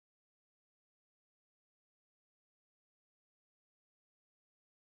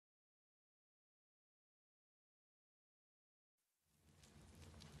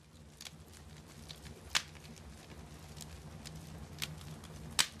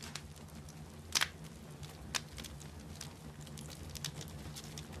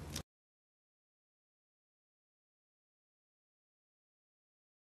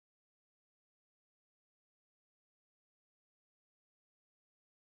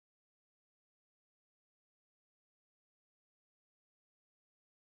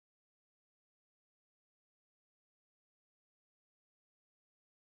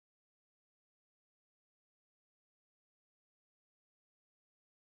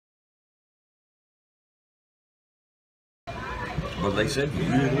But they said you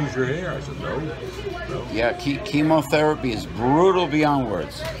lose your hair. I said no. Yeah, chemotherapy is brutal beyond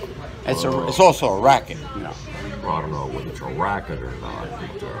words. It's also a racket, you know. Well, I don't know whether it's a racket or not.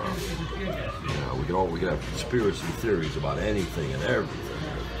 But, you know, we could have conspiracy theories about anything and everything.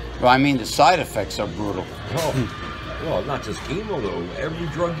 Well, I mean, the side effects are brutal. Oh, well, not just chemo though. Every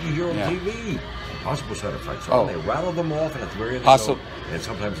drug you hear on TV, possible side effects. They rattle them off, and at the very end, and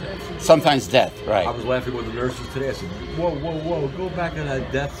sometimes death. Sometimes death, right? I was laughing with the nurses today. I said, "Whoa, go back to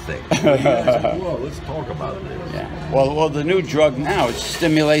that death thing." I said, "Whoa, let's talk about this." Yeah. Well, the new drug now it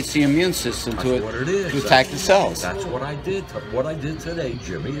stimulates the immune system to attack the cells. That's what I did. What I did today,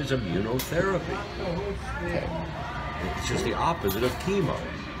 Jimmy, is immunotherapy. Okay. It's just the opposite of chemo.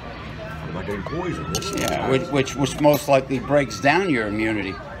 I'm not getting poisoned. Yeah, which most likely breaks down your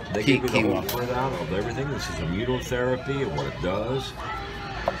immunity. They give me the whole printout of everything. This is immunotherapy and what it does.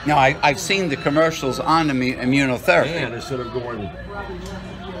 Now, I've seen the commercials on immunotherapy. And instead of going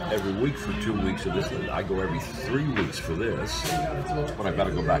every week for 2 weeks of this, I go every 3 weeks for this. But I've got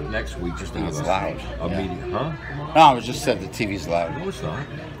to go back next week just to have a meeting. Huh? No, I was just said the TV's loud. No, it's not.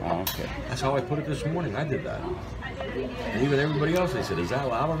 Oh, okay. That's how I put it this morning. I did that. And even everybody else, they said, "Is that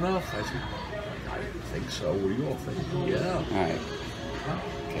loud enough?" I said, "I think so. What do you all think?" Yeah. All right.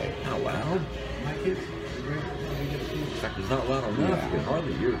 Okay. Not loud. In fact, it's not loud enough. You can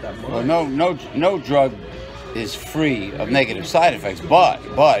hardly hear it that much. Well, no drug is free of negative side effects, but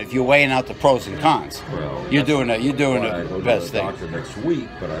if you're weighing out the pros and cons, well, you're doing the best thing. I go to the doctor next week,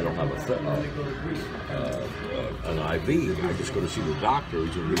 but I don't have an IV. I just go to see the doctor.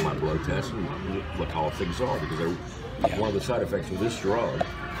 He's going to do my blood test and look how things are, because one of the side effects of this drug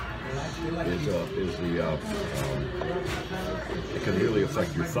is it can really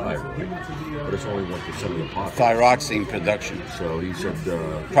affect your thyroid, but it's only 1% of the population. Thyroxine production. So he said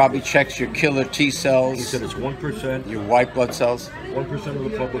probably checks your killer T cells. He said it's 1%. Your white blood cells. 1% of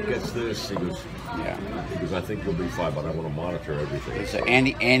the public gets this. He goes, yeah. Because I think you'll be fine, but I want to monitor everything. It's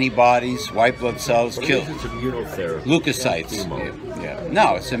antibodies, white blood cells, kill. It's immunotherapy. Leukocytes. Yeah.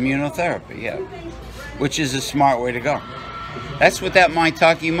 No, it's immunotherapy. Yeah. Which is a smart way to go. That's what that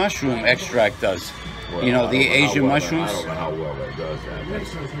maitake mushroom extract does. Well, you know, the Asian mushrooms. I don't know how well that does that.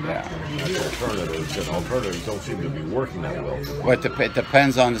 That's alternatives, and alternatives don't seem to be working that well. But it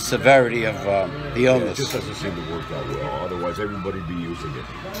depends on the severity of the illness. It just doesn't seem to work that well. Otherwise, everybody'd be using it.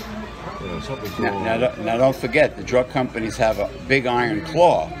 You know, something's wrong. Now, don't forget, the drug companies have a big iron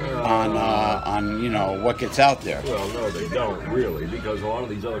claw on you know what gets out there. Well, no, they don't really, because a lot of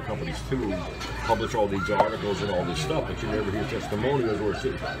these other companies too publish all these articles and all this stuff, but you never hear testimonials where it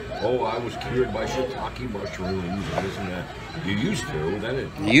says, "Oh, I was cured by shiitake mushrooms and this and that." You used to, then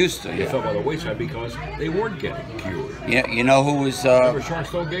it fell by the wayside because they weren't getting cured. Yeah, you know who was? Remember,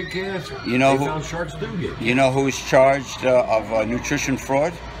 sharks don't get cancer. You know they found sharks do get cancer. You know who is charged of nutrition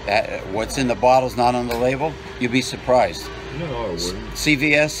fraud? What's in the bottle's not on the label. You'd be surprised. No, I wouldn't.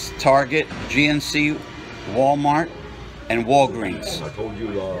 CVS, Target, GNC, Walmart, and Walgreens. I told you,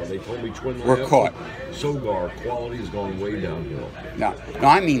 they told me Twin We're caught. Sogar quality has gone way downhill. No,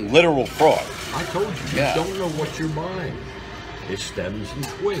 I mean literal fraud. I told you, you don't know what you're buying. It's stems and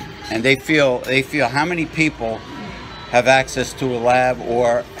twigs. And they feel how many people have access to a lab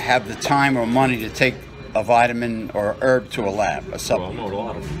or have the time or money to take a vitamin or herb to a lab, a supplement. Well, no, a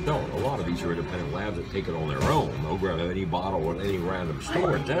lot of them don't. A lot of these are independent labs that take it on their own. They'll grab any bottle at any random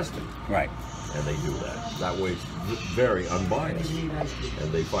store and test it. Right. And they do that. That way it's very unbiased.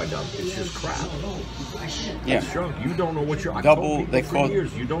 And they find out it's just crap. Yeah. It's junk. You don't know what you're...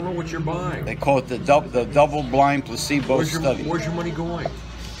 years, you don't know what you're buying. They call it the double-blind placebo study. Where's your money going?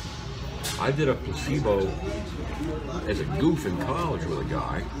 I did a placebo as a goof in college with a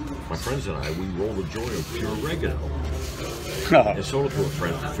guy. My friends and I, we rolled a joint of pure oregano and sold it to a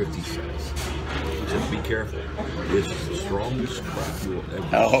friend for 50 cents. He said, "Be careful. This is the strongest crap you will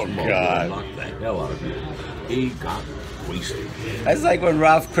ever smoke." God. Knock the hell out of you. He got wasted. That's like when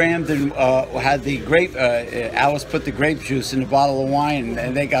Ralph Cramden had the grape, Alice put the grape juice in a bottle of wine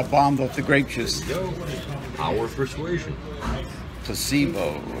and they got bombed off the grape juice. Power of persuasion.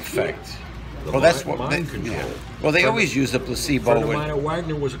 Placebo effect. Well, that's what mind control. Yeah. Well, they always use a placebo. Friend of mine at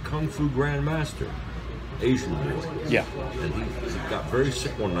Wagner was a kung fu grandmaster, Asian boy. Yeah. And he got very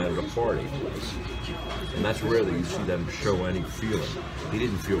sick one night at a party, and that's rare that you see them show any feeling. He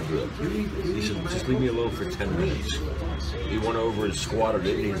didn't feel good. He said, "Just leave me alone for 10 minutes." He went over and squatted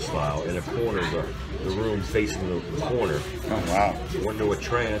Indian style in a corner of the room facing the corner. Oh wow! Went into a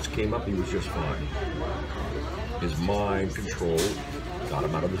trance, came up, he was just fine. His mind controlled. Got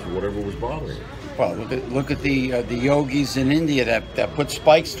him out of this, whatever was bothering him. Well, look at the yogis in India that put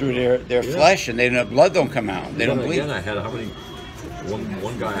spikes through their flesh and their blood don't come out. They don't bleed. Again, I had how many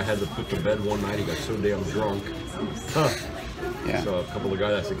One guy I had to put to bed one night. He got so damn drunk. Yeah. So a couple of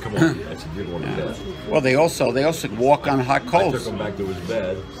guys, I said, "Come on, that's a good one to bed." Well, they also walk on hot I coals. took him back to his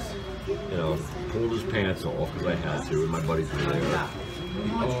bed. You know, pulled his pants off because I had to, and my buddies were there.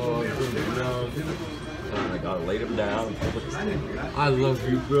 Oh, no. And I laid him down. And told him, I love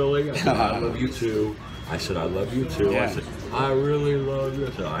you, Billy. I said, I love you too. I said, I love you too. Yeah. I said, I really love you.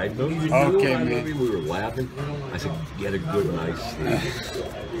 I said, I know you do. Okay, I man. love you. We were laughing. I said, get a good night's sleep.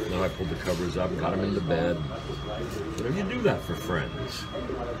 Then I pulled the covers up, got him into bed. You know, you do that for friends.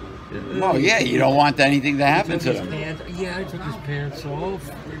 Well, yeah, you don't want anything to happen to them. Yeah, I took his pants off.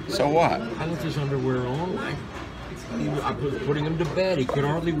 So what? I left his underwear on. I was putting him to bed. He could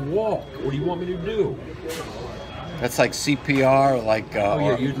hardly walk. What do you want me to do? That's like CPR, like.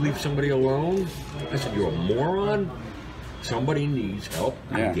 Yeah, you'd leave somebody alone? I said, you're a moron? Somebody needs help.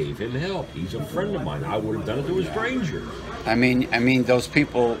 I gave him help. He's a friend of mine. I would have done it to a stranger. I mean, those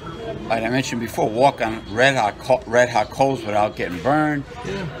people, like I mentioned before, walk on red hot coals without getting burned.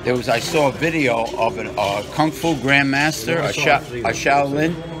 Yeah. I saw a video of a kung fu grandmaster, a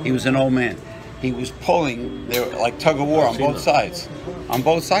Shaolin. He was an old man. He was pulling. They were like tug of war on both sides. On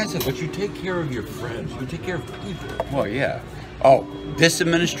both sides of it. But you take care of your friends. You take care of people. Well, yeah. Oh, this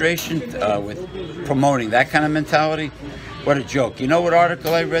administration with promoting that kind of mentality. What a joke. You know what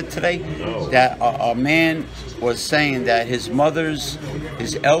article I read today? No. That a man was saying that his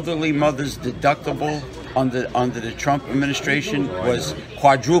elderly mother's deductible under the Trump administration was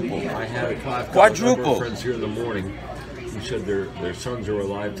quadrupled. I had Quadruple. friends here in the morning who said their sons are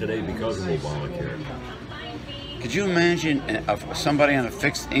alive today because of Obamacare. Could you imagine somebody on a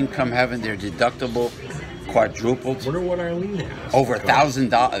fixed income having their deductible quadrupled? Wonder what Eileen has. Over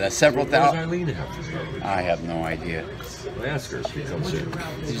 $1,000, several What does thousand. Eileen have to do? I have no idea. I'll ask her if she comes in.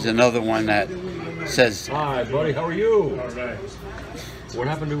 There's another one that says, Hi, buddy. How are you? What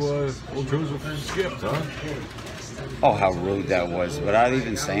happened to old Joseph Skipped, huh? oh, how rude that was, without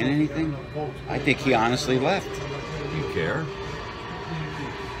even saying anything. I think he honestly left. Do you care?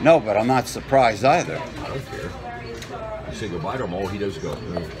 No, but I'm not surprised either. I don't care. You say goodbye to him, all he does is go.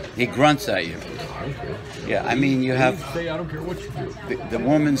 He grunts at you. I don't care. Yeah, I mean, you have Say, I don't care what you do. the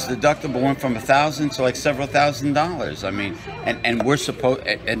woman's deductible went from $1,000 to like several $1,000s. I mean, and we're supposed,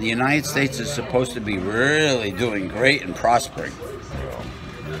 and the United States is supposed to be really doing great and prospering. Well,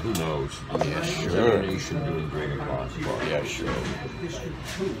 who knows? Yeah, sure. Every nation doing great and prospering. Yeah, sure.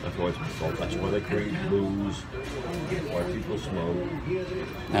 That's why they create booze. Why people smoke.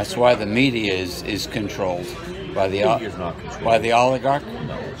 That's why the media is controlled by the Media's not controlled. by the oligarch.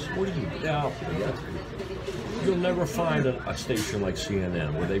 No. What do you doubt? You'll never find a station like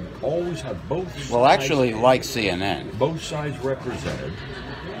CNN where they always have both sides. Well, actually, like CNN. Both sides represented.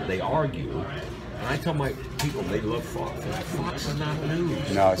 They argue. And I tell my people they love Fox. Fox is not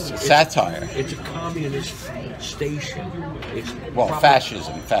news. No, it's satire. It's a communist station. It's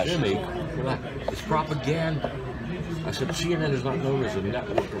Fascism. Jimmy, it's propaganda. I said CNN is not known as a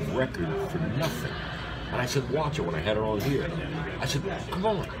network of record for nothing. And I said, watch it when I had it on here. I said, come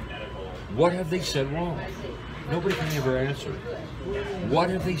on. What have they said wrong? Nobody can ever answer. What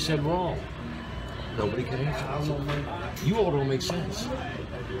have they said wrong? Nobody can answer. You all don't make sense.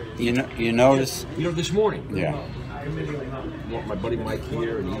 You notice? You know, this morning. Yeah. I want my buddy Mike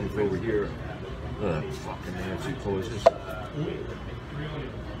here and Edith over here. Fucking Nancy Pelosi's.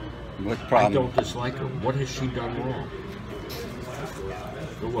 What I problem? don't dislike her. What has she done wrong?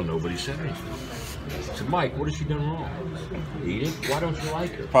 Well, nobody said anything. I said, Mike, what has she done wrong? Edith, why don't you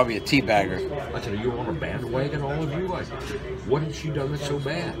like her? Probably a teabagger. I said, are you on a bandwagon, all of you? I said, what has she done that's so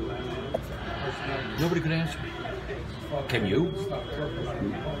bad? Nobody could answer me. Can you?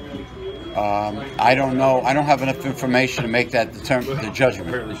 I don't know. I don't have enough information to make that the judgment.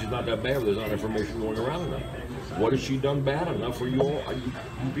 Apparently she's not that bad, but there's not information going around enough. What has she done bad enough for you all? You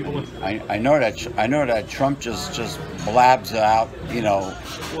people? I know that Trump just blabs out. You know.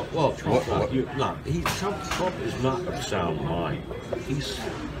 Well, Trump, Trump is not of sound mind. He's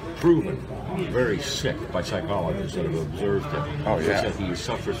proven very sick by psychologists that have observed him. Oh, yeah. They said he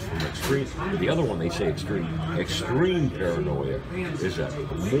suffers from extreme. The other one they say extreme paranoia is that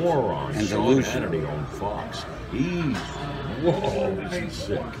moron And Sean delusion. Hannity on Fox. He's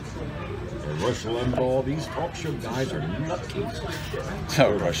sick. And Rush Limbaugh, these talk show guys are nutcases.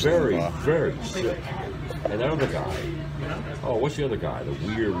 So Rush Very, Limbaugh. very sick. And that other guy, what's the other guy? The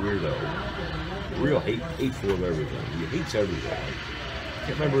weirdo. Real hateful of everything. He hates everything.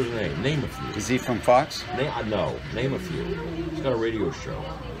 Can't remember his name. Name a few. Is he from Fox? No. Name a few. He's got a radio show.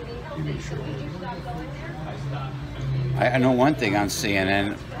 TV show. I know one thing on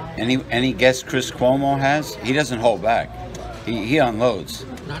CNN. Any guest Chris Cuomo has, he doesn't hold back. He unloads.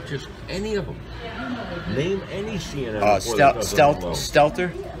 Not just any of them. Name any CNN reporter that doesn't unload.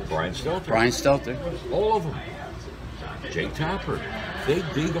 Stelter? Brian Stelter. Brian Stelter. All of them. Jay Tapper. They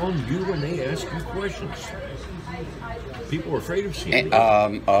dig on you and they ask you questions. People are afraid of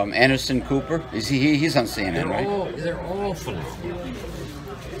CNN. Anderson Cooper. He's on CNN, right? They're all phenomenal.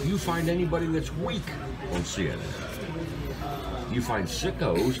 You find anybody that's weak on CNN. You find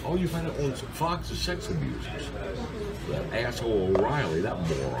sickos. Oh, you find it on Fox's sex abusers. That asshole O'Reilly, that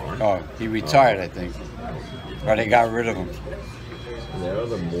moron. Oh, he retired, I think. Or they got rid of him. And that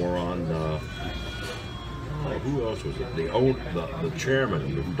other moron, who else was it? The chairman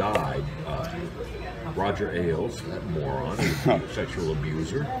who died, Roger Ailes, that moron, a sexual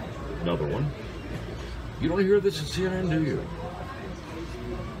abuser. Another one. You don't hear this at CNN, do you?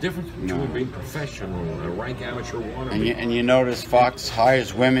 Difference between being professional and a rank amateur wannabe. And you notice Fox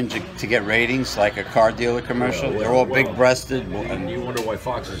hires women to get ratings, like a car dealer commercial. They're all big-breasted. And you wonder why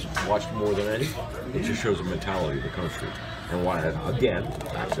Fox is watched more than any? It just shows the mentality of the country. And why, again,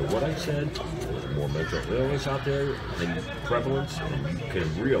 back to what I said, there's more mental illness out there than prevalence, and you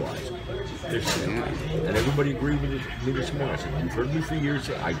can realize there's and everybody agreed with me this morning. I said, you've heard me for years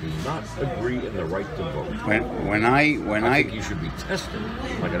say I do not agree in the right to vote. When I think you should be tested,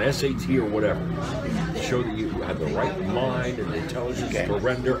 like an SAT or whatever, to show that you have the right mind and intelligence to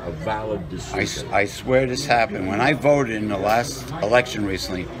render a valid decision. I swear this happened. When I voted in the last election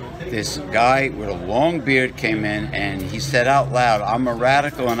recently, this guy with a long beard came in and he said out loud, "I'm a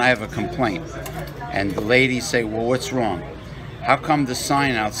radical and I have a complaint." And the ladies say, "Well, what's wrong? How come the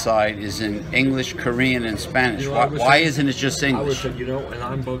sign outside is in English, Korean, and Spanish? Why isn't it just English?" I would say, and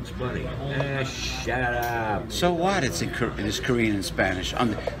I'm Bugs Bunny. Shut up. So what? It's Korean and Spanish.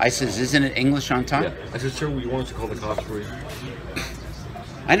 I says, "Isn't it English on top?" Yeah. I said, "Sir, you want us to call the cops for you?"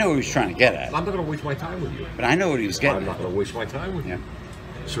 I know what he was trying to get at. I'm not going to waste my time with you. But I know what he was getting at. I'm not going to waste my time with you.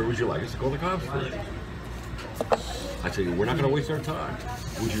 Sir, would you like us to call the cops for you? I tell you, we're not going to waste our time.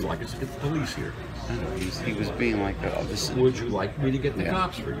 Would you like us to get the police here? He was being like, would you like me to get the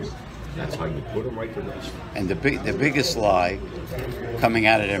cops for you? That's how you put them right to rest. And the biggest lie coming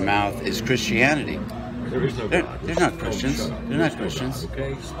out of their mouth is Christianity. There is no God. They're not Christians. They're not Christians.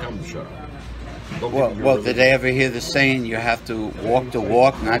 Okay, tell them to shut up. Well, did they ever hear the saying, you have to walk the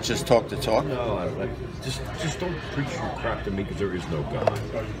walk, not just talk the talk? No, I don't. Just don't preach your crap to me because there is no God.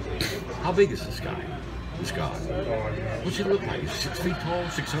 How big is this guy? This God? What's he look like? He's 6 feet tall,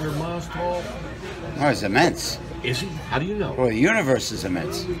 600 miles tall? Oh, he's immense. Is he? How do you know? Well, the universe is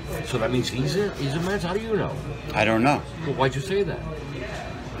immense. So that means he's immense? How do you know? I don't know. Well, why'd you say that?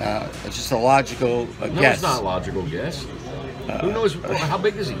 It's just a logical guess. No, it's not a logical guess. Who knows how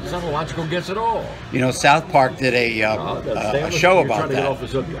big is he? It's not a logical guess at all. South Park did a show about that. Get off the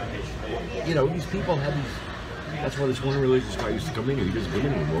subject. These people have these. That's why this one religious guy used to come in here. He doesn't come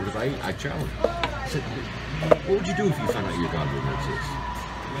in anymore because I challenged him. I said, "What would you do if you found out your God didn't exist?"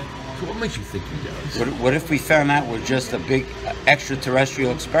 So what makes you think he does? What if we found out we're just a big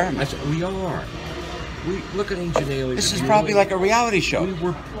extraterrestrial experiment? I said, we are. We look at ancient aliens. This is probably like a reality show. We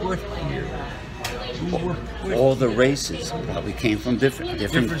were put here. All the races probably came from different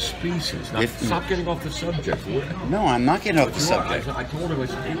species. Now, stop getting off the subject. No, I'm not getting off the subject. I told him,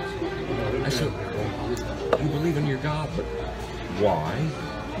 I said, you believe in your God, but why?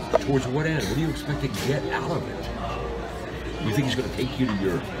 Towards what end? What do you expect to get out of it? You think he's going to take you to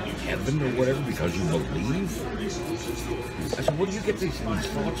your heaven or whatever because you believe? I said, where do you get these thoughts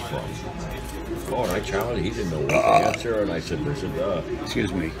from? Oh, and I challenged. He didn't know what to answer, and I said,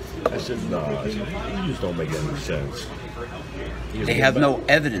 excuse me. I said, no, you just don't make any sense. They have no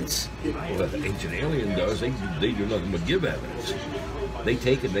evidence. Well, the ancient alien does. They do nothing but give evidence. They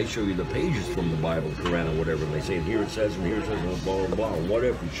take it, they show you the pages from the Bible, Quran, or whatever, and they say, here it says, and here it says, and blah, blah, blah.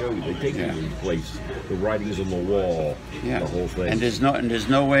 Whatever we show you, they take you to these places, the writings on the wall, the whole thing. And there's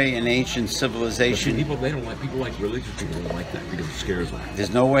no way in ancient civilization. People don't like religious people don't like that because it scares them. There's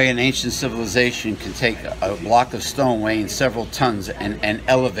no way an ancient civilization can take a block of stone weighing several tons and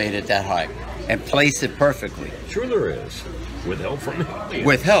elevate it that high and place it perfectly. Sure, there is. With help from it.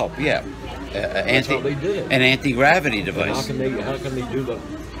 With help, yeah. That's how they did it. An anti-gravity device. How can they do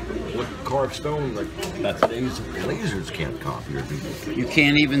what carved stone that today's lasers can't copy or do? You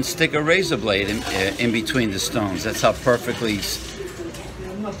can't even stick a razor blade in between the stones. That's how perfectly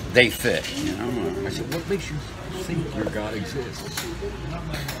they fit. I said, what makes you think your God exists?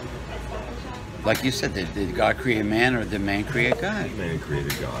 Like you said, did God create man or did man create God? Man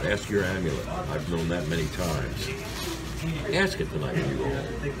created God. Ask your amulet. I've known that many times. Ask it tonight when you roll.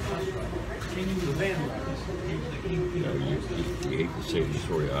 You hate to say the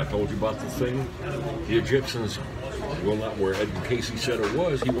story. I told you about the thing. The Egyptians will not, where Edgar Casey said it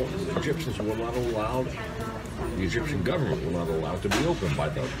was, the Egyptians will not allow, the Egyptian government will not allow it to be opened by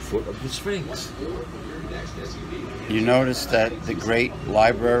the foot of the Sphinx. You notice that the great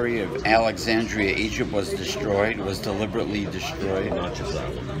library of Alexandria, Egypt, was destroyed, was deliberately destroyed. Not just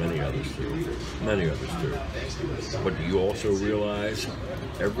that one, many others too. Many others too. But do you also realize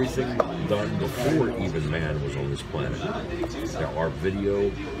everything done before even man was on this planet? There are video,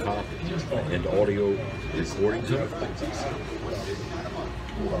 and audio recordings of it.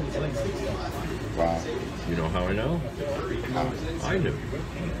 Wow. You know how I know? I knew.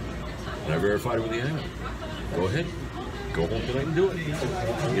 And I verified it with the animal. Go ahead. Go home tonight and do it.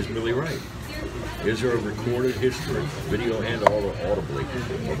 Is Billy right? Is there a recorded history, video and audibly,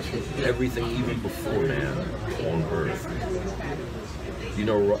 of everything even before man on Earth? You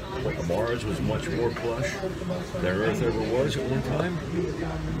know, Mars was much more plush than Earth ever was at one time?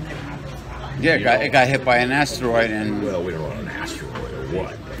 Yeah, it got hit by an asteroid and... Well, we don't know an asteroid or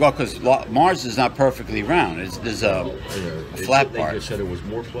what. Well, because Mars is not perfectly round. There's a flat part. They just said it was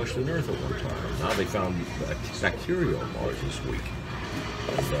more plush than Earth at one time. Now they found bacteria on Mars this week.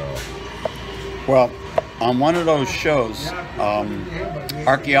 And, well, on one of those shows,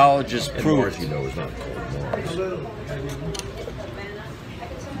 archaeologists proved... Mars, you know, is not called Mars.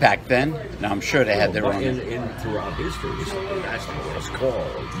 Back then? Now, I'm sure they had their own... Throughout history, that's what it's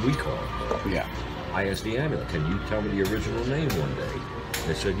called. We call it. Yeah. I asked the amulet, can you tell me the original name one day?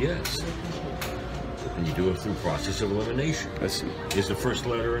 They said yes. And you do it through process of elimination. Listen. Is the first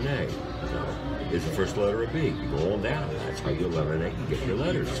letter an A? No. Is the first letter a B? You go on down. That's how you eliminate and get your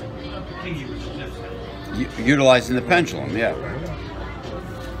letters. Utilizing the pendulum, yeah.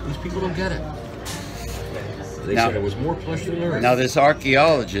 These people don't get it. They said it was more plush than Earth. Now, this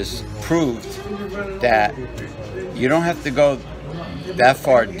archaeologist proved that you don't have to go that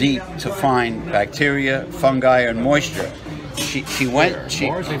far deep to find bacteria, fungi, and moisture. She went.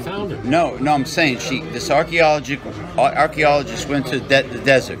 Mars, they found it. No, I'm saying this archaeologist went to the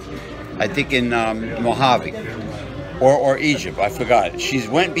desert. I think in Mojave or Egypt. I forgot. She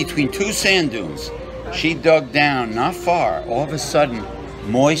went between two sand dunes. She dug down not far. All of a sudden,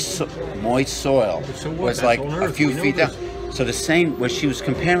 moist soil was like a few feet down. So the same, where she was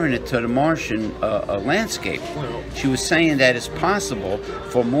comparing it to the Martian landscape. She was saying that it's possible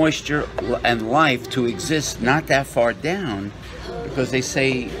for moisture and life to exist not that far down, because they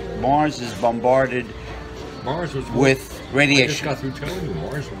say Mars is bombarded with radiation. I just got through telling you,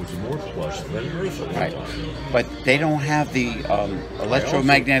 Mars was more plush than Earth at one time. But they don't have the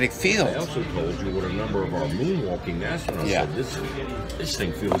electromagnetic field. I also told you what a number of our moonwalking astronauts said. This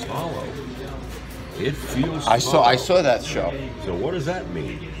thing feels hollow. It feels hollow. I saw that show. So what does that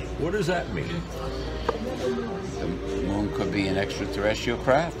mean? What does that mean? The moon could be an extraterrestrial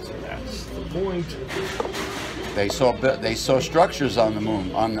craft. That's the point. They saw structures on the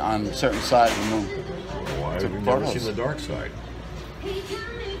moon, on a certain side of the moon. Why have we never seen the dark side?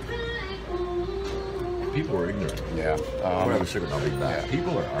 People are ignorant. Yeah. I'll have a cigarette. I'll be back. Yeah.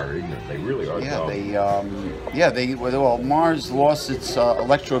 People are ignorant. They really are. Yeah. Well, Mars lost its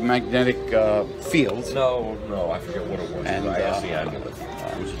electromagnetic field. No. I forget what it was. And I asked the amulet.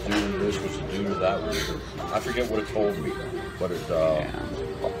 Was it due to this? Was it due to that? I forget what it told me. But it.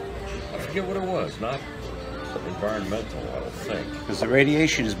 I forget what it was. Not environmental, I don't think. Because the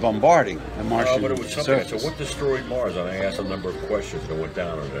radiation is bombarding the Martian but it was something. surface. So what destroyed Mars? And I asked a number of questions and went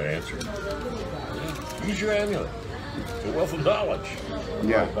down and I answered. Use your amulet. It's a wealth of knowledge.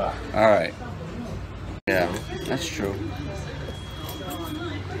 Yeah. All right. Yeah, that's true.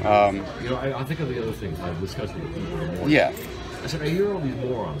 I think of the other things I've discussed with people in the morning. Yeah. I said, I hear all these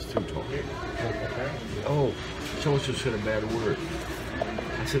morons too talking. Oh, someone just said a bad word.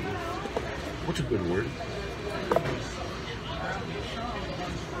 I said, what's a good word?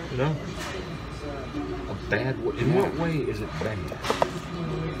 You know? A bad word. In what way is it bad?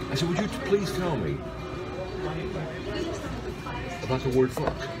 I said, would you please tell me about the word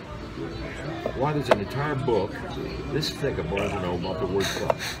fuck? Why there's an entire book this thick of Barnes & Noble about the word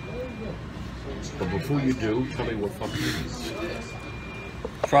fuck. But before you do, tell me what fuck means.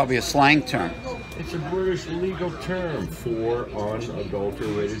 Probably a slang term. It's a British legal term for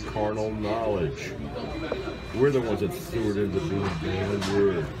unadulterated carnal knowledge. We're the ones that threw it into being a damn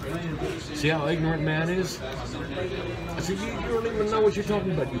word. See how ignorant man is? I said, you don't even know what you're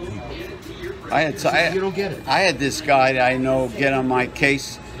talking about, you people. You don't get it. I had this guy that I know get on my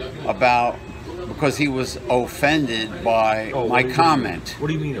case about, because he was offended by my comment. What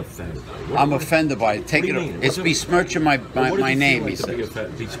do you mean offended? I'm offended by it. It's besmirching my name, he said.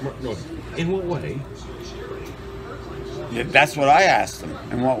 In what way? Yeah, that's what I asked him.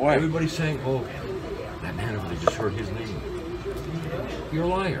 In what way? Everybody's saying, oh, that man over there just heard his name. You're a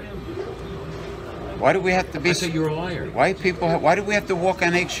liar. Why do we have to be? I said you're a liar. Why people? Why do we have to walk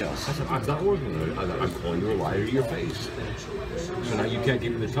on eggshells? I said, I'm not working on it. I'm calling you a liar to your face. So now you can't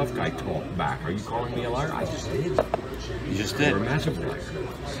give me the tough guy talk back. Are you calling me a liar? I just did. You just did. You're a massive liar.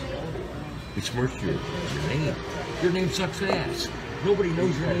 It smirched your name. Your name sucks ass. Nobody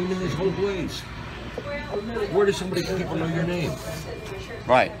knows your name in this whole place. Where does people know your name?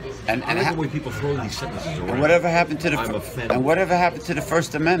 Right. And I like the way people throw these sentences around. And whatever happened to the I'm offended. And whatever happened to the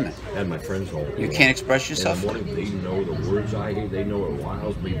First Amendment? And my friends all. You can't express yourself. In the morning, they know the words I hate. They know it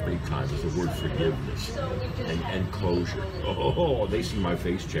riles me big time. It's the word forgiveness and closure. Oh, they see my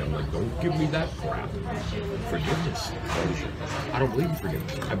face channel. Like, don't give me that crap. Forgiveness, closure. I don't believe in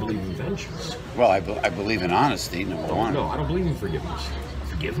forgiveness. I believe in vengeance. Well, I believe in honesty. Number one. No, I don't believe in forgiveness.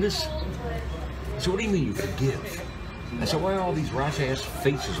 Forgiveness? So what do you mean you forgive? I said, why are all these rash-ass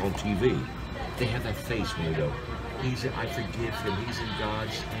faces on TV? They have that face when they go, I forgive him, he's in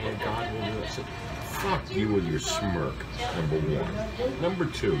God's hand, God will do it. So, fuck you with your smirk, number one. Number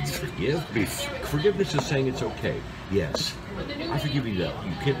two, you forgive? Forgiveness is saying it's okay. Yes, I forgive you that.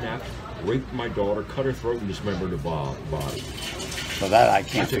 You kidnapped, raped my daughter, cut her throat, and dismembered her body. So that I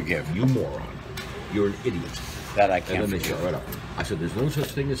can't forgive. You moron. You're an idiot. That I can't And then forgive. they shut right up. I said, there's no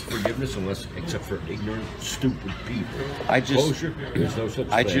such thing as forgiveness except for ignorant, stupid people. Closure, there's no such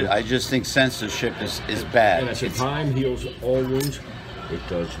thing. I just think censorship is bad. And I said, time heals all wounds. It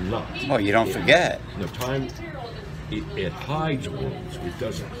does not. Well, you don't forget. No, time, it hides wounds. It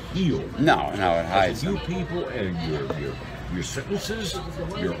doesn't heal. No, it hides You them. people and your sentences,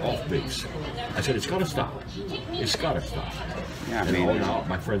 you're off base. I said, it's got to stop. It's got to stop. Yeah, I and mean,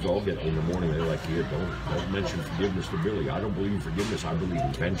 my friends all get in the morning. They're like, "Here, don't mention forgiveness to Billy. I don't believe in forgiveness. I believe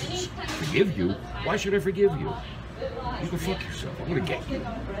in vengeance. Forgive you? Why should I forgive you? You can fuck yourself. I'm gonna get you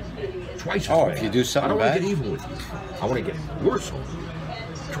twice as bad. If you do something I don't bad, want to get even with you. I want to get worse on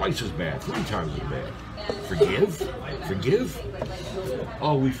you. Twice as bad. 3 times as bad. Forgive?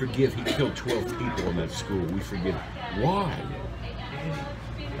 Oh, we forgive. He killed 12 people in that school. We forgive. Why?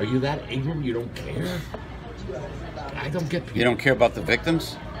 Are you that ignorant? You don't care? I don't get people. You don't care about the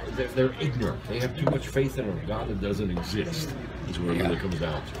victims? They're ignorant. They have too much faith in a God that doesn't exist, is what it really comes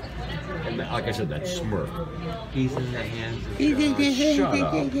down to. And like I said, that smirk. He's in the hands of God. Shut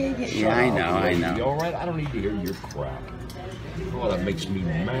up. Yeah, I know. You all right? I don't need to hear your crap. Oh, that makes me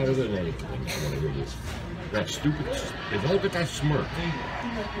madder than anything. I want to hear this. That stupid... If I look at that smirk...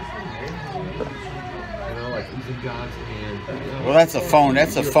 You know, like he's in God's hand. Well, that's a phone.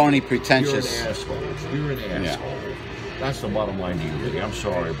 That's a phony, pretentious. You're an asshole. You're an asshole. Yeah. That's the bottom line to you, really. I'm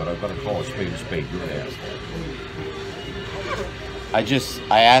sorry, but I've got to call a spade a spade. You're an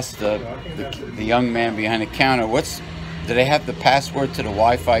asshole. I asked the young man behind the counter, do they have the password to the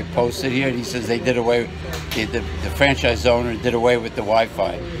Wi-Fi posted here? And he says they did away. The franchise owner did away with the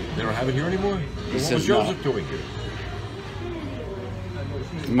Wi-Fi. They don't have it here anymore. He what says was Joseph doing here?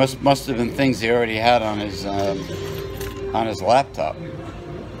 Must have been things he already had on his laptop.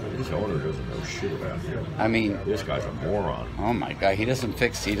 This owner doesn't know shit about him. I mean, this guy's a moron. Oh my God, he doesn't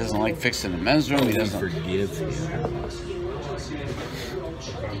like fixing the men's room. He doesn't forgive him.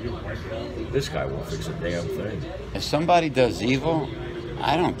 This guy won't fix a damn thing. If somebody does evil,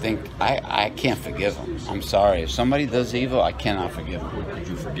 I can't forgive him. I'm sorry. If somebody does evil, I cannot forgive him. Could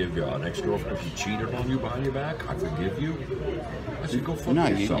you forgive your ex-girlfriend if she cheated on you behind your back? I forgive you. I said, go fuck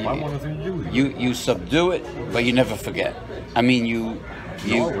yourself. I want nothing to do with you. You subdue it, but you never forget. I mean,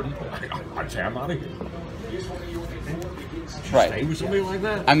 No, I wouldn't. I'd say I'm out of here. Right. Stay with somebody like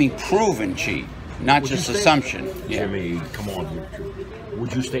that? I mean, proven cheat, not just assumption. Yeah. Jimmy, come on.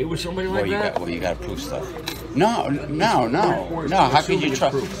 Would you stay with somebody like that? You got to prove stuff. No. How can you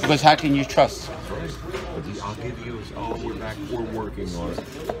trust? Because how can you trust? That's right. But I'll give you. We're working on it.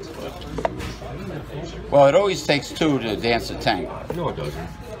 Well, it always takes 2 to dance a tango. No, it doesn't.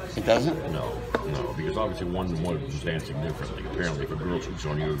 It doesn't? No, because obviously one is dancing differently. Apparently, if a girl cheats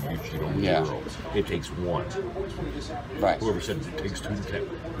on you, you cheat on the girl. It takes 1. Right. Whoever said it takes 2 to 10.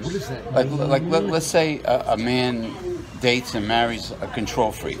 What is that? Let's say a man dates and marries a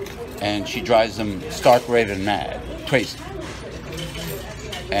control freak, and she drives him stark raving mad, crazy,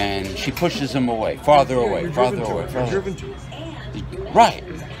 and she pushes him away, farther away. Driven to it. Right.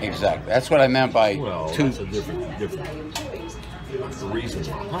 Exactly. That's what I meant by 2. That's a different. The reasons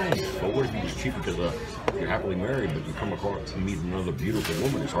behind it. But what if you just cheat because you're happily married, but you come across and meet another beautiful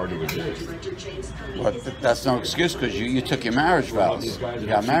woman, it's hard to resist. But that's no excuse because you took your marriage vows. These guys You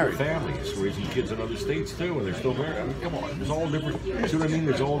have got married. families, raising kids in other states too, and they're still married. I mean, come on, there's all different. See what I mean?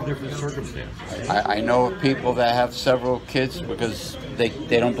 There's all different circumstances. I know of people that have several kids because they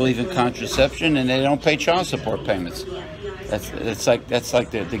don't believe in contraception and they don't pay child support payments. That's like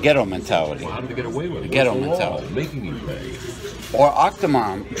the ghetto mentality. Well, how do they get away with it? The ghetto What's the law mentality. making you pay. Or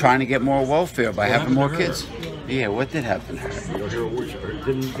Octomom trying to get more welfare by having happened to more her? kids. Yeah, what did happen to her? You don't hear a word.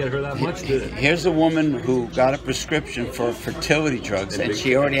 Didn't get her that much, did it? Here's a woman who got a prescription for fertility drugs, and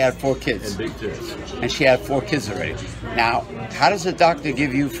she already had 4 kids. And big tits. And she had 4 kids already. Now, how does a doctor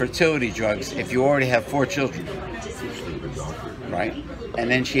give you fertility drugs if you already have 4 children? Stupid doctor. Right?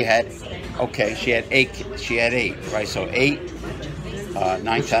 And then she had 8. She had 8, right? So 8,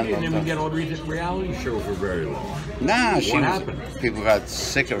 9, She 10, didn't even 11. get on a reality show for very long. Nah, What happened? People got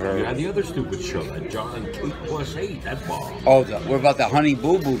sick of her. You had the other stupid show, that John 8+8, that bomb. Oh, what about the Honey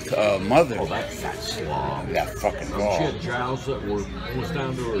Boo Boo mother? Oh, that slob. That fucking She dog. had jowls that were almost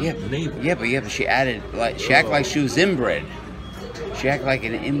down to her navel. Yeah, but she added she acted like she was inbred. She acted like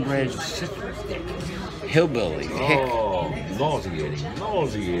an inbred hillbilly. Oh, nauseating.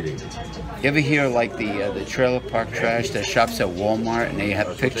 You ever hear like the trailer park trash that shops at Walmart and they have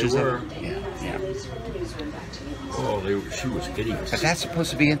That's what pictures they of were. it? Yeah. Oh, she was hideous. But that's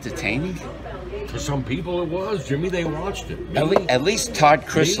supposed to be entertaining? To some people it was, Jimmy, they watched it. At least Todd Me,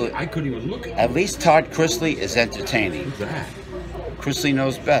 Chrisley. I couldn't even look at At least Todd Chrisley is entertaining. that. Chrisley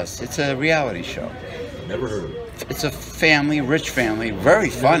knows best. It's a reality show. Never heard of it. It's a family, rich family, very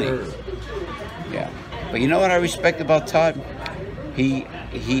funny. Never heard of it. Yeah, but you know what I respect about Todd? He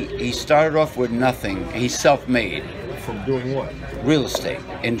started off with nothing. He's self-made. From doing what? Real estate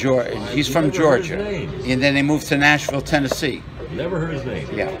in Georgia. He's from Never heard his Georgia, name. and then they moved to Nashville, Tennessee. Never heard his name.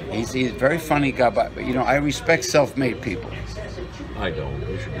 Yeah, he's a very funny guy. But you know, I respect self-made people. I don't.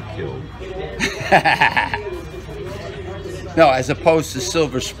 They should be killed. No, as opposed to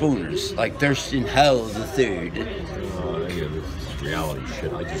silver spooners like Thurston Howell the Third. Yeah, this is reality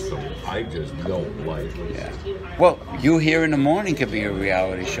shit. I just don't like it. Yeah. Well, You Here in the Morning could be a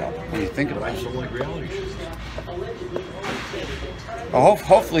reality show when you think But about I it. just don't like reality shows. Well,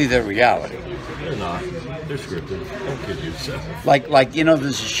 hopefully they're reality. They're not. They're scripted. Don't kid yourself. Like you know,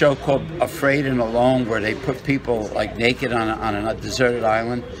 there's a show called Afraid and Alone where they put people like naked on a deserted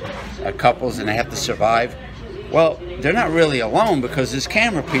island, couples, and they have to survive. Well, they're not really alone because there's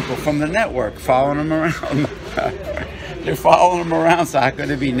camera people from the network following them around. They're following them around, so how could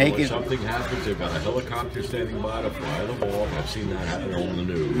they be When naked? something happens, they've got a helicopter standing by to fly the ball. I've seen that happen on the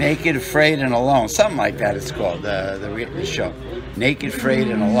news. Naked, Afraid, and Alone. Something like that it's called, the show. Naked, Afraid,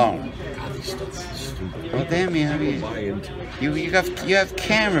 and Alone. God, these stuff is stupid. Well, damn, you, I People mean, buy into it. you have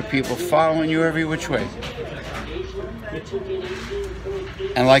camera people following you every which way.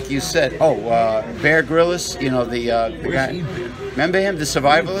 And like you said, Bear Grylls, you know, the Where's guy. he been? Remember him, the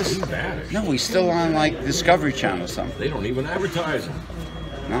survivalist? He's vanished. No, he's still on like Discovery Channel or something. They don't even advertise him.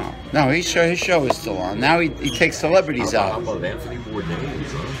 No, his show is still on. Now he takes celebrities How out. about Anthony Bourdain,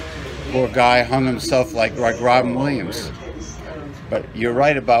 huh? Poor guy hung himself like Robin Williams. But you're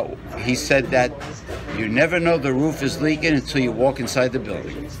right about, he said that you never know the roof is leaking until you walk inside the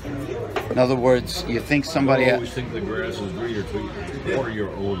building. In other words, you think somebody I always think the grass is greener to water your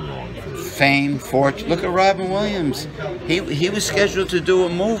own lawn first. fame, fortune. Look at Robin Williams. He was scheduled to do a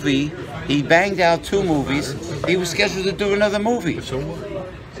movie. He banged out 2 movies. He was scheduled to do another movie. So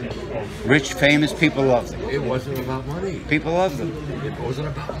what? Rich, famous, people loved him. It wasn't about money. People loved him. It wasn't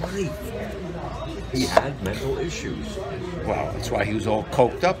about money. He had mental issues. Well, that's why he was all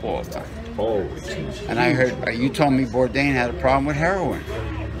coked up all the time. Oh, it seems. And I heard, you told me Bourdain had a problem with heroin.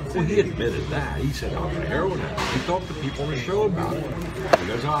 Well, he admitted that. He said, I was a heroin addict. He talked to people on the show about it. He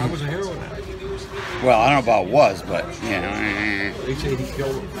goes, I was a heroin addict. Well, I don't know about was, but, you know. They say he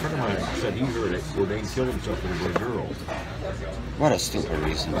killed, a friend of mine said he heard it, Bourdain killed himself when he was a girl. What a stupid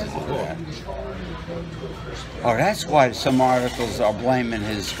reason to do that. Oh, that's why some articles are blaming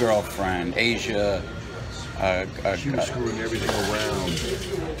his girlfriend, Asia. She was screwing everything around,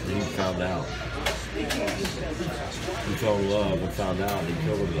 and he found out. He fell in love and found out, and he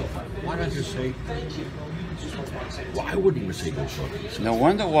killed himself. Why not just say, why wouldn't you say go fuck yourself? No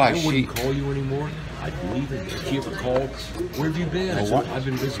wonder why I she. wouldn't call you anymore. I'd leave it. If she ever called, where have you been? I said, I've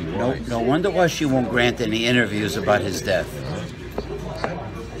been busy. Why? No wonder why she won't grant any interviews about his death.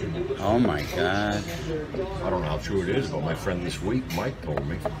 Oh my God. I don't know how true it is, but my friend this week, Mike, told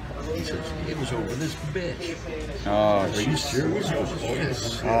me. He says, it was over this bitch. Oh, Are you serious? He goes,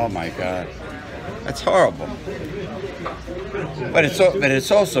 yes. oh my God. That's horrible. But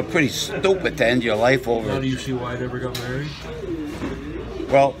it's also pretty stupid to end your life over. How do you see why I never got married?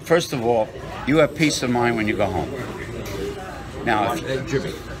 Well, first of all, you have peace of mind when you go home. Now, Hey,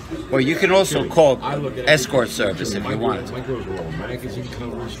 Jimmy. well, you can also call I look at escort service if you want My it. girls are all magazine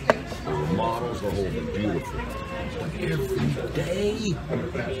covers, they were models, the whole thing, beautiful. But every day,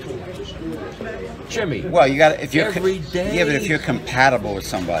 Jimmy. Well, you got if you're Every day. Yeah, but if you're compatible with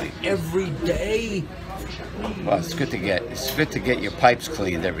somebody, Every day, well, it's good to get your pipes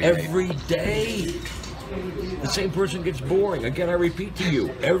cleaned every day. every day. The same person gets boring. Again, I repeat to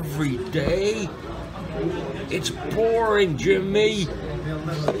you, every day. It's boring, Jimmy.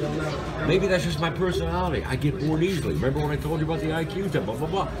 Maybe that's just my personality. I get bored easily. Remember when I told you about the IQ test? Blah, blah,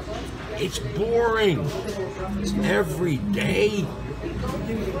 blah. It's boring. Every day.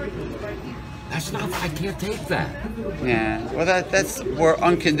 That's not, I can't take that. Yeah, well, that's where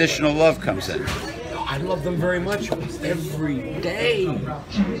unconditional love comes in. I love them very much every day.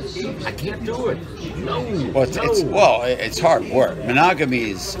 I can't do it. No. Well, it's hard work. Monogamy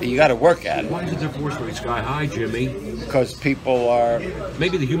is, you got to work at it. Why is the divorce rate sky high, Jimmy? Because people are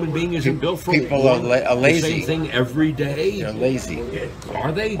Maybe the human being isn't built for people are the lazy. same thing every day. They're lazy.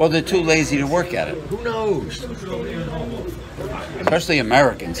 Are they? Well, they're too lazy to work at it. Who knows? Especially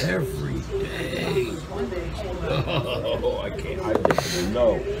Americans. Every day. Oh, I can't. I just,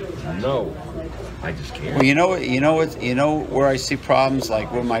 no. I just can't. Well, you know where I see problems,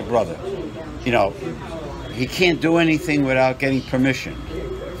 like with my brother. You know, he can't do anything without getting permission.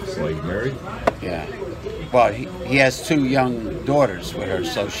 Well, you married? Yeah. Well, he has 2 young daughters with her,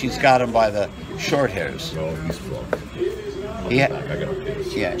 so she's got him by the short hairs. Oh, he's fucked.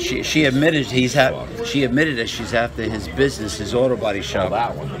 Yeah, she admitted she admitted that she's after his business, his auto body shop.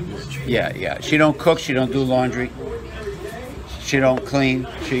 That one. Yeah. She don't cook. She don't do laundry. She don't clean.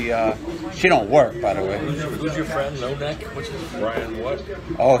 She don't work, by the way. Who's your friend? No Neck? What's his Brian? What?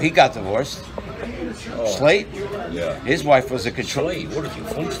 Oh, he got divorced. Oh, Slate. yeah. His wife was a control. Slade. What is he?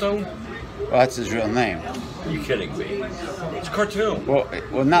 Flintstone? Well, that's his real name. Are you kidding me? It's a cartoon.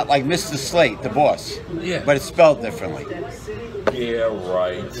 Well, not like Mr. Slate, the boss. Yeah. But it's spelled differently. Yeah,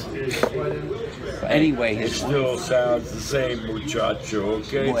 right. But anyway, It still sounds the same, muchacho.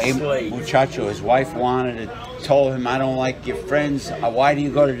 Okay, Slade. muchacho, his wife told him, I don't like your friends. Why do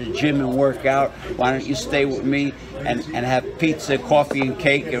you go to the gym and work out? Why don't you stay with me and have pizza, coffee, and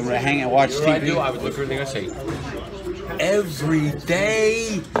cake and hang and watch You know what I TV? do? I would look for everything I say. Every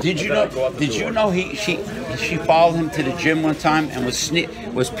day. Did you know she followed him to the gym one time and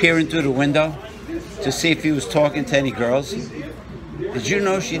was peering through the window to see if he was talking to any girls? Did you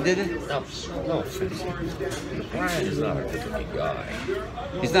know she did it? No offense. Brian is not a good-looking guy.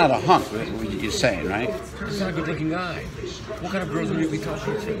 He's not a hunk, what you're saying, right? He's not a good-looking guy. What kind of girls would you be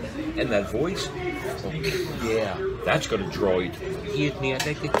talking to? And that voice? Oh, yeah, that's going to draw you. Excuse me, I'd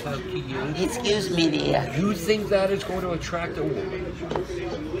like to talk to you. Excuse me, dear. You think that is going to attract a woman?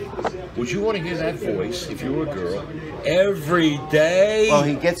 Would you want to hear that voice if you were a girl every day? Well,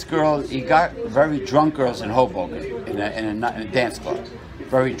 he got very drunk girls in Hoboken in a dance club.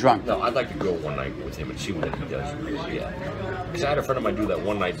 Very drunk. No, I'd like to go one night with him and see what he does. Yeah. Because I had a friend of mine do that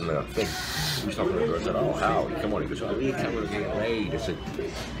one night in the thing. He was talking to a girl. I said, oh, Howard, come on. He goes, oh, you come to get laid. I said,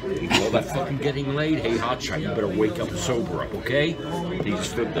 you know that fucking getting laid? Hey, hotshot, you better wake up and sober up, okay? And he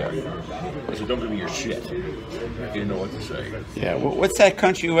just stood there. I said, don't give me your shit. He didn't know what to say. Yeah, what's that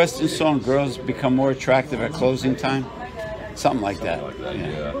country western song? Girls become more attractive at closing time? Something like that.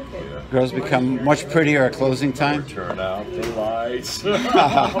 Yeah. Girls become much prettier at closing time? Turn out the lights.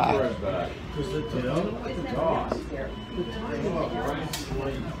 I'll be right back.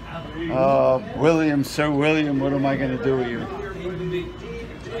 William, Sir William, what am I going to do with you?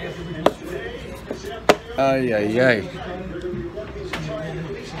 Ay, ay, ay.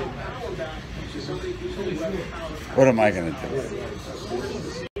 What am I going to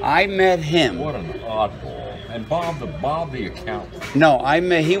do? I met him. What an oddball. And Bob the accountant. No,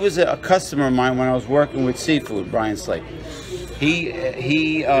 he was a customer of mine when I was working with seafood, Brian Slate. He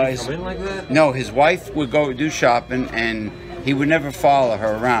Come in like that? No, his wife would go do shopping, and he would never follow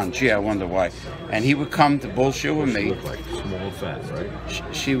her around. Gee, I wonder why. And he would come to bullshit with me. She looked like small and fat, right?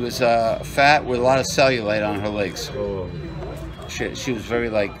 She was fat with a lot of cellulite on her legs. Oh. She was very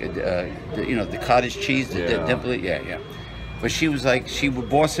like, the cottage cheese, the dimple. Yeah. But she was like, she would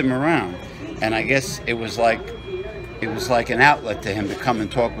boss him around, and I guess it was like an outlet to him to come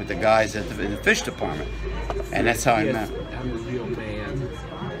and talk with the guys in the fish department, and that's how I met him. I'm a real man.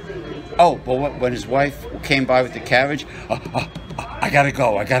 Oh, but when his wife came by with the carriage, I gotta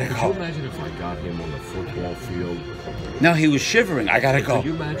go. Can you imagine if I got him on the football field No, he was shivering. I gotta go. Could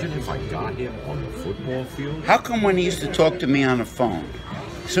you imagine if I got him on the football field? How come when he used to talk to me on the phone,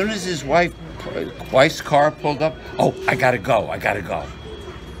 as soon as his wife's car pulled up, oh, I gotta go.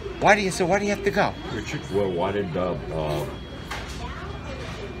 Why do you have to go? Richard, well, why did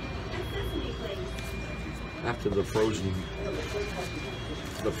after the frozen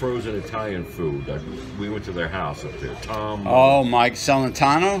Italian food, we went to their house up there. Tom. Oh, Mike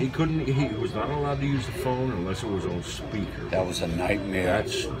Celentano? He was not allowed to use the phone unless it was on speaker. That was a nightmare.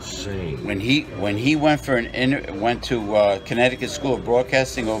 That's insane. When he went for went to Connecticut School of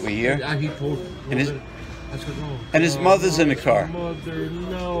Broadcasting over here. Yeah, he pulled. And his mother's in the car. Mother,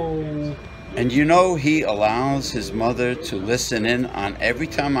 no. And you know he allows his mother to listen in on every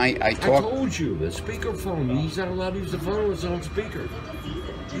time I talk. I told you, the speakerphone. He's not allowed to use the phone when it's on speaker.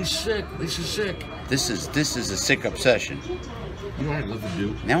 He's sick. This is sick. This is a sick obsession. You know what I'd love to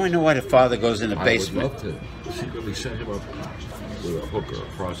do? Now I know why the father goes in the basement. I would love to secretly set him up with a hooker, a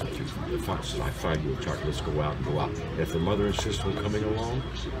prostitute. If I find you a truck, let's go out and go out. If the mother insists on coming along,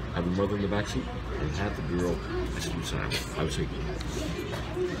 have the mother in the backseat, and have the girl. I said, listen, I would say,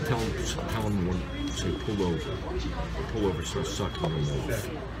 tell him say pull over, start sucking him off.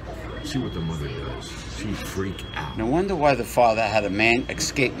 See what the mother does. She'd freak out. No wonder why the father had a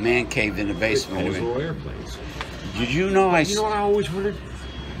escape man cave in the basement. Those little airplanes. Did you know You know what I always wondered?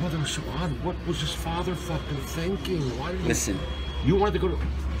 Mother was so odd. What was his father fucking thinking? Why did Listen. You want to go to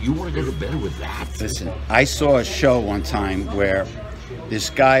bed with that? Listen, I saw a show one time where this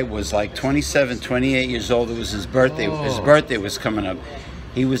guy was like 27, 28 years old. It was his birthday. Oh. His birthday was coming up.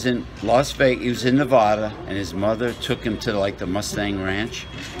 He was in Las Vegas. He was in Nevada, and his mother took him to like the Mustang Ranch,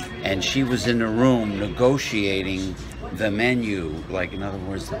 and she was in the room negotiating the menu. Like, in other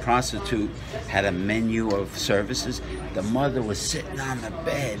words, the prostitute had a menu of services. The mother was sitting on the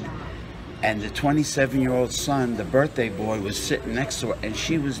bed, and the 27-year-old son, the birthday boy, was sitting next to her, and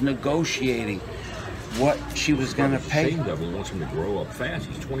she was negotiating what she was going to pay. The devil wants him to grow up fast.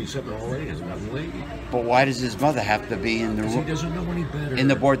 He's 27 already, hasn't gotten laid. But why does his mother have to be in the room? He doesn't know any better. In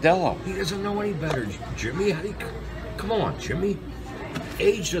the bordello. He doesn't know any better. Jimmy, come on, Jimmy.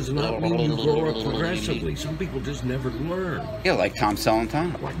 Age does not mean you grow up progressively. Some people just never learn. Yeah, like Tom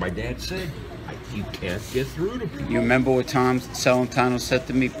Celentano. Like my dad said, you can't get through to people. You remember what Tom Celentano said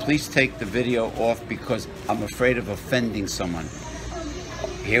to me? Please take the video off because I'm afraid of offending someone.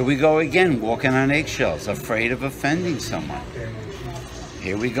 Here we go again, walking on eggshells, afraid of offending someone.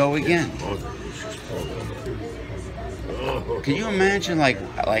 Here we go again. Can you imagine like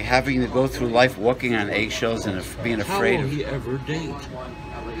having to go through life walking on eggshells and being afraid How will he ever date?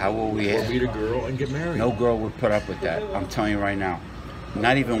 How will we Or meet a girl and get married? No girl would put up with that. I'm telling you right now.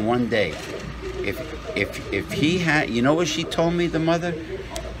 Not even one day. If he had, you know what she told me, the mother?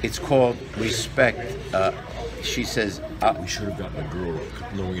 It's called respect. She says, we should have gotten a girl,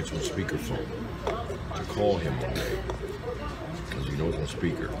 knowing it's on speakerphone, to call him one day, because he knows on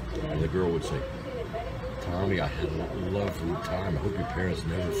speaker. And the girl would say, Tommy, I had a lovely time. I hope your parents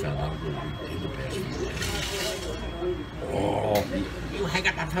never found out what we did the past few days. Oh, you hang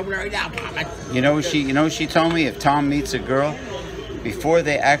up that phone right now, Tommy. You know what she told me? If Tom meets a girl, before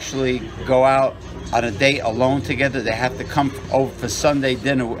they actually go out on a date alone together, they have to come over for Sunday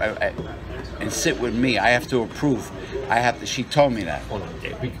dinner and sit with me. I have to approve. She told me that. On a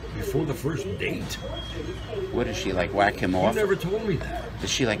date? Before the first date? What does she, like, whack him off? You never told me that.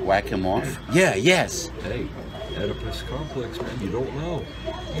 Does she, like, whack him off? Yeah, yes. Hey, Oedipus complex, man. You don't know.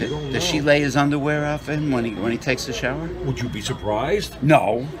 Does she lay his underwear out for him when he takes a shower? Would you be surprised?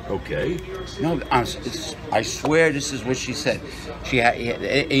 No. Okay. No, I swear this is what she said.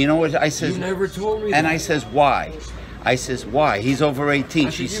 You know what I said? You never told me that. And I says, why? I says, why? He's over 18.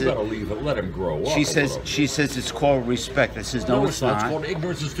 She said, you gotta leave it. Let him grow up. She says it's called respect. I says, no, it's not. It's called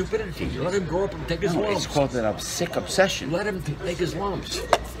ignorance and stupidity. You let him grow up and take his lumps. It's called a sick obsession. Let him take his lumps.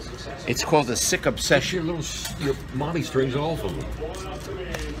 It's called a sick obsession. Get your mommy strings off of him.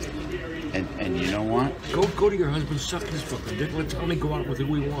 And you know what? Go to your husband, suck his fucking dick, let Tommy go out with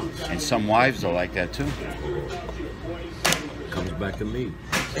who he wants. And some wives are like that too. Comes back to me.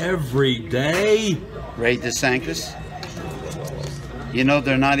 Every day. Ray DeSantis. You know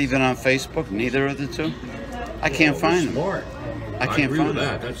they're not even on Facebook, neither of the two. I can't find them. Smart. I can't agree find with them.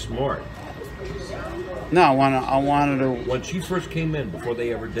 that. That's smart. No, I wanted to. When she first came in, before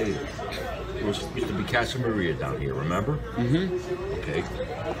they ever dated, it used to be Casa Maria down here. Remember? Mm-hmm. Okay.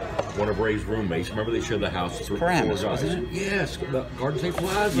 one of Ray's roommates. Remember they shared the house with 4 Paramus, guys? wasn't it? Yes, the Garden State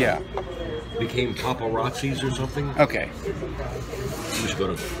Plaza. Yeah. Became paparazzis or something. Okay. He was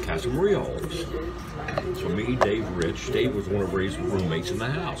going to Casa Maria homes. So me, Dave, Rich. Dave was one of Ray's roommates in the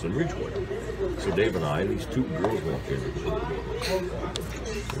house in Ridgewood. So Dave and I, these 2 girls walked in.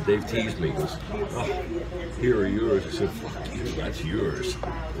 And Dave teased me. He goes, "Oh, here are yours." I said, "Fuck you, that's yours."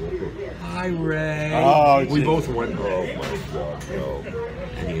 Hi, Ray. Oh, we both went, "Oh my God, no."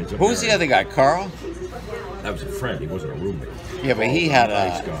 And he ends up Who was the marrying- other guy? Carl? That was a friend. He wasn't a roommate. Yeah, but he had a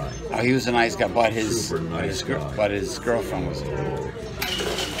nice guy. Oh, he was a nice guy, but his Super nice guy. but his girlfriend was.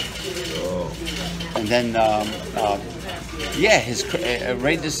 Oh. And then, yeah, his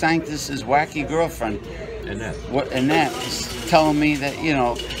Ray DeSanctis' wacky girlfriend, Annette. Annette, was telling me that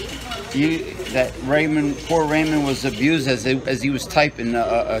that poor Raymond was abused as he was typing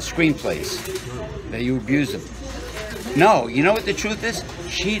screenplays. That you abused him. No, you know what the truth is?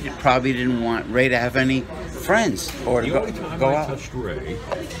 She probably didn't want Ray to have any friends or to The only time go I out. touched Ray,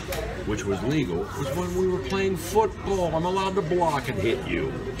 which was legal, was when we were playing football. I'm allowed to block and hit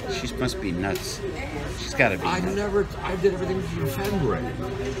you. She must be nuts. She's got to be. I did everything to defend Ray.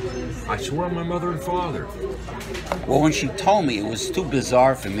 I swear on my mother and father. Well, when she told me, it was too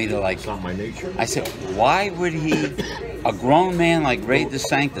bizarre for me to like. It's not my nature. I said, why would he, a grown man like Ray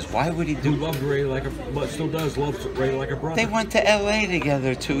DeSanctis, why would he Who do? loved Ray but still does love Ray like a brother. They went to L.A.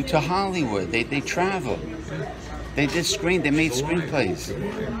 together to Hollywood. They traveled. They did they made screenplays.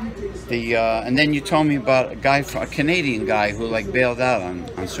 And then you told me about a Canadian guy who like bailed out on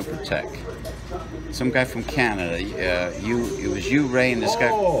Supertech. Some guy from Canada. It was you, Ray, and this guy.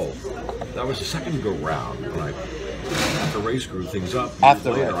 Oh, that was the second go round. When after Ray screwed things up, Off years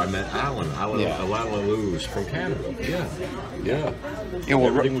the later, road. I met Alan Lewis from Canada. Yeah. Yeah, well,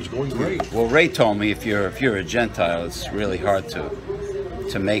 Everything was going great. Well, Ray told me if you're a Gentile, it's really hard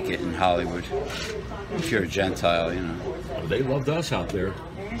to make it in Hollywood. If you're a Gentile, you know. They loved us out there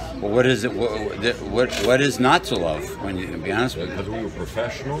Well, what is it? What is not to love? When you be honest with because you. we were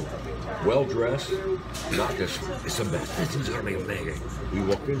professional, well dressed, not just it's the best business you're gonna be making. We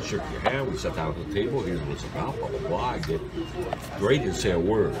walked in, shook your hand, we sat down at the table. Here's what it's about. Blah blah blah. I did. Ray didn't say a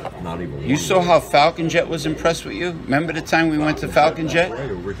word, not even. You one saw word. how Falcon Jet was impressed with you? Remember the time we went to Falcon Jet Right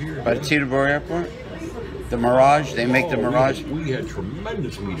over here. by the Teterboro Airport? The Mirage. They make the Oh, Mirage. We had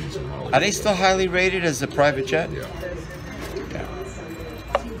tremendous meetings in Hollywood. Are they still highly rated as a private jet? Yeah.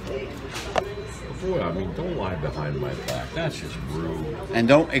 Boy, I mean, don't lie behind my back. That's just rude. And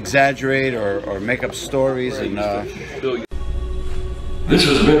don't exaggerate or make up stories. And This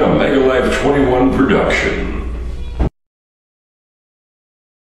has been a Mega Life 21 production.